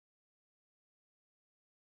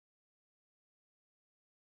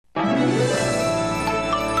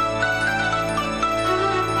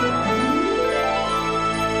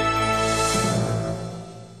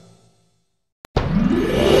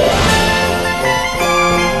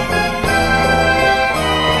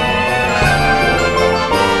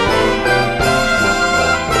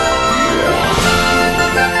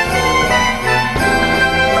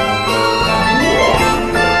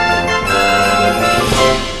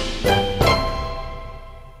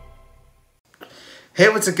Hey,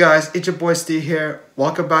 what's up guys, it's your boy Steve here.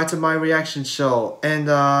 Welcome back to my reaction show. And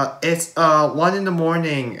it's 1 in the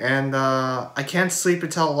morning and I can't sleep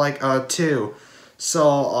until like 2.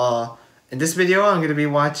 So in this video I'm gonna be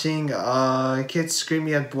watching Kids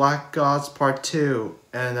Screaming at Black Gods Part 2.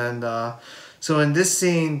 And then so in this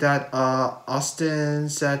scene that Austin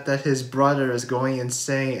said that his brother is going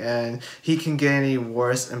insane and he can get any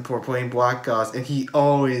worse and for playing Black Gods, and he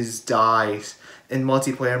always dies in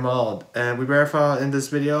multiplayer mode. And we better find out in this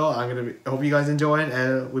video. I hope you guys enjoy it,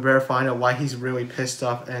 and we better find out why he's really pissed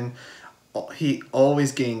off and he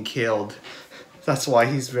always getting killed. That's why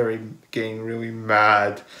he's getting really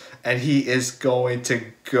mad, and he is going to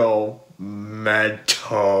go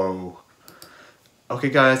mental. Okay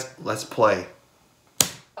guys, let's play.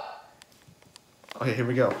 Okay, here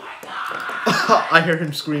we go. I hear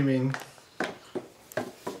him screaming.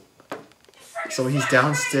 So he's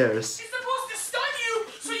downstairs.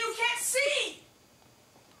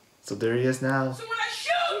 So there he is now. So when I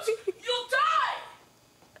shoot, you'll die!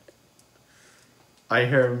 I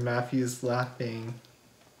hear Matthew's laughing.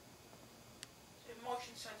 The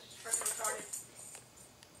motion sensor's freaking retarded.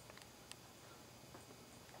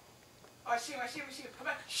 Oh, I see him. Come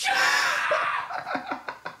back. Shoot!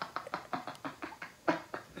 Well,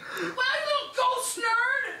 you little ghost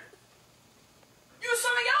nerd! Use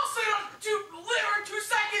something else so you don't live in 2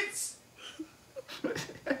 seconds!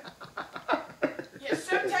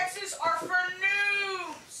 Semtexes are for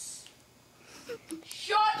noobs!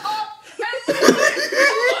 Shut up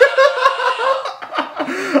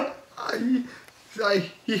and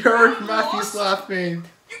He heard Matthew's laughing.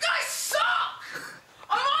 You guys suck!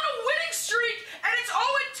 I'm on a winning streak and it's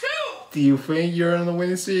 0-2! Do you think you're in the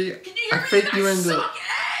winning streak? Can you hear me? You guys suck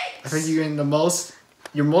eggs! I think you're in the most.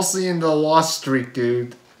 You're mostly in the loss streak,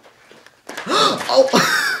 dude. Oh!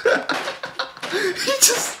 He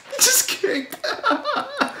just kicked.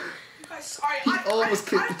 He almost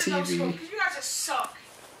kicked the TV. You guys just suck.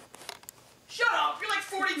 Shut up. You're like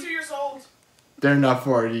 42 years old. They're not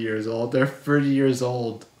 40 years old. They're 30 years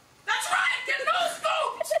old. That's right. Get no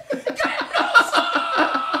scoped. Get no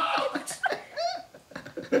scoped.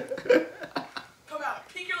 Come out.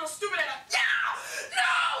 Peek your little stupid head out.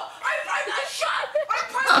 No! I shot. I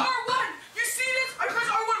pressed R1. You see this? I pressed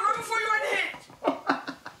R1 right before you went hit.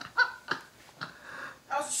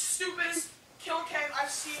 That was the stupidest kill cam I've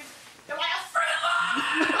seen.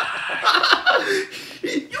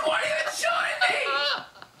 You weren't even shooting me!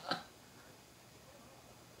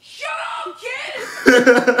 Shut up, kid!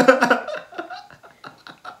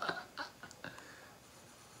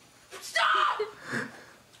 Stop!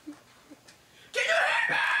 Can you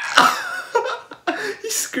hear me?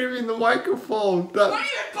 He's screaming in the microphone. Why do you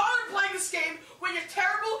even bother playing this game when you're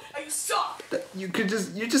terrible and you suck? You're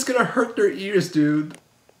just gonna hurt their ears, dude.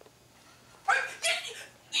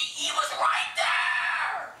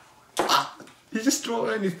 He just threw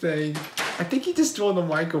anything. I think he just threw the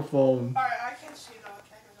microphone. Alright, I can't see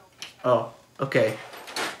though. Oh, okay.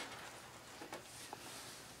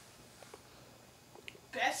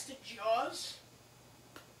 Best of Jaws?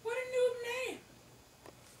 What a noob name.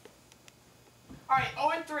 Alright,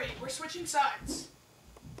 0-3. We're switching sides.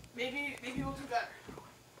 Maybe we'll do better.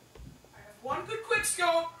 I have one good quick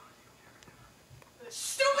scope. The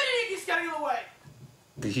stupid idiot's getting in the way.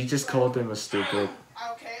 Did he just call them a stupid?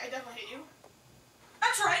 Okay, I definitely hate you.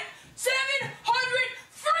 That's right, 700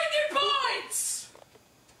 freaking points!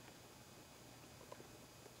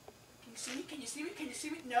 Can you see me? Can you see me? Can you see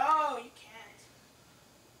me? No, you can't.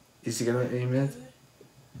 Is he gonna aim it?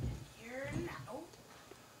 Here now.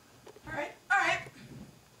 Alright.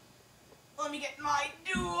 Let me get my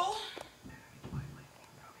duel.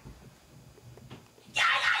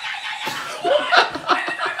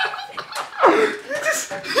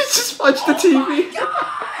 He just punched the TV.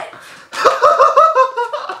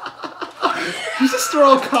 He just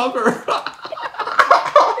threw a cover.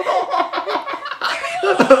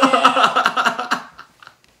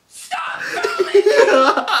 Stop!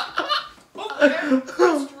 Okay,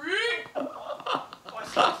 street.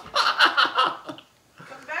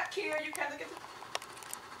 Come back here. You can't get.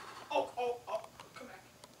 Oh, come back.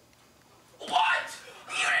 What?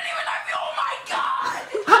 You didn't even let me. Oh my God!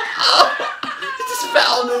 He just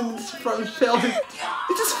fell and fell. He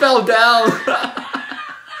just fell down.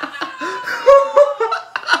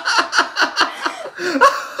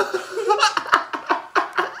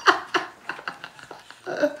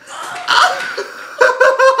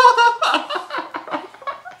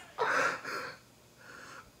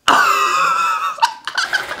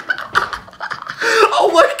 Oh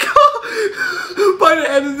my god! By the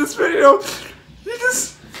end of this video,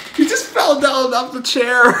 he just fell down off the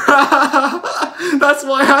chair. That's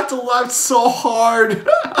why I had to laugh so hard.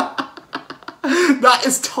 That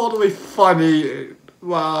is totally funny.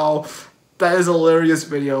 Wow. That is a hilarious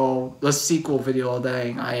video. The sequel video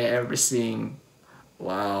that I ever seen.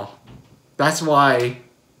 Wow. That's why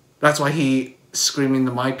he screaming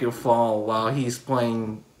the microphone while he's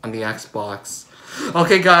playing on the Xbox.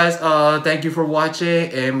 Okay guys, thank you for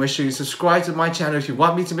watching, and make sure you subscribe to my channel if you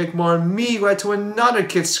want me to make more me react to another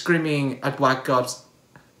kid screaming at Black Ops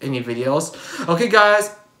any videos. Okay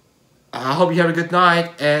guys, I hope you have a good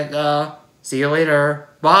night, and see you later.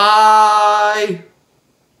 Bye!